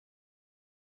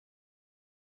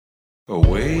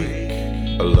Awake,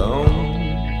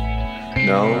 alone,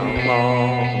 no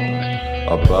more.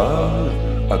 Above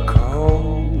a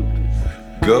cold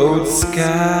gold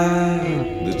sky,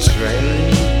 the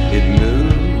train it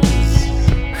moves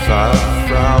far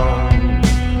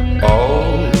from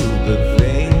all the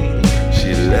things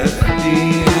she left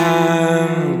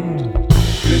behind.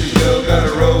 Good girl,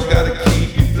 gotta roll, gotta keep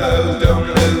you flow, don't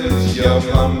lose your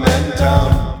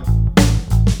momentum.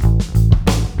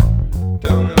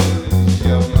 Don't lose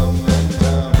your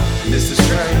momentum. Mr.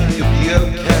 Strange, you'll be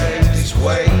okay. Just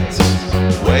wait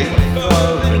for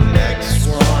the next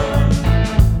one.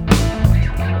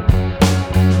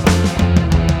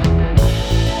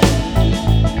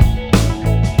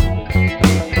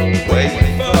 Wait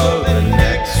for the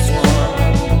next one.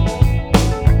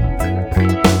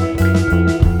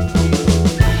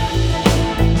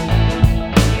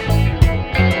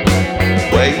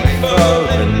 Wait for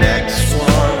the next one.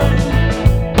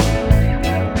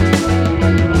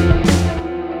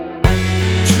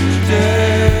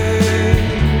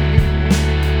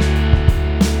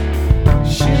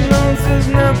 There's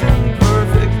nothing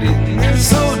perfect in this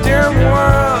so damn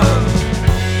wild.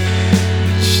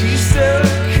 She said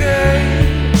okay.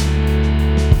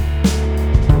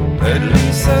 At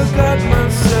least I got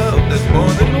myself. That's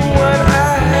more than what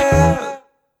I have.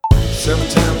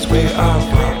 Sometimes we all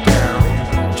break down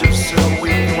just so we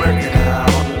can work it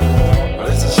out. But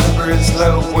it's a slippery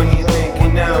slope when you think you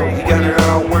know you got it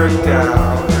all worked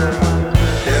out.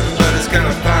 Everybody's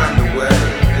gonna find a way,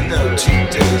 and no 2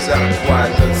 days are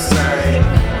quite the same.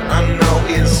 I know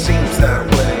it seems that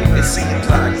way. It seems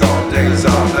like all days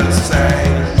are the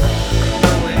same. I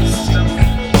know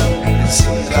it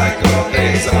seems like all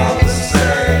days are the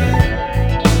same.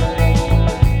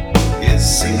 It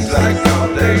seems like all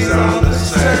days are the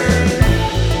same.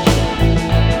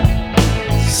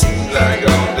 It seems like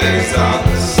all days are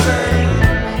the same.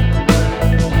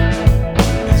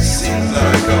 It seems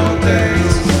like all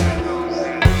days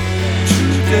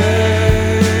today.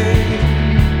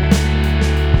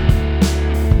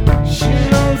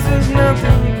 There's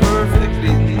nothing perfect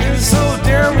in this so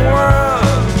damn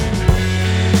wild.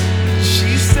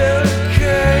 She said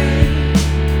okay.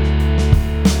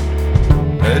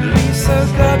 At least I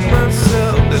got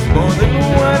myself. That's more than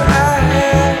what I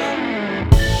had.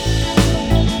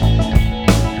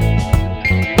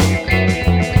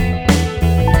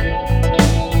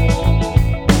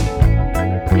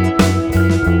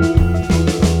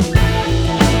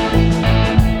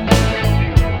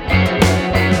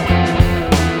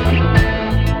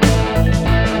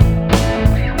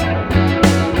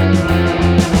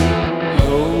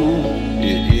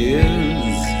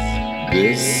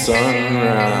 This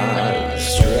sunrise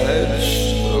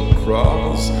stretched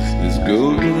across this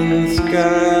golden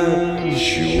sky.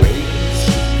 She waits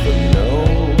for no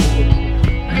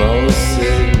more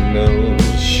signals.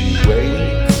 She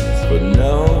waits for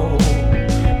no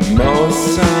more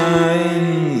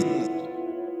signs.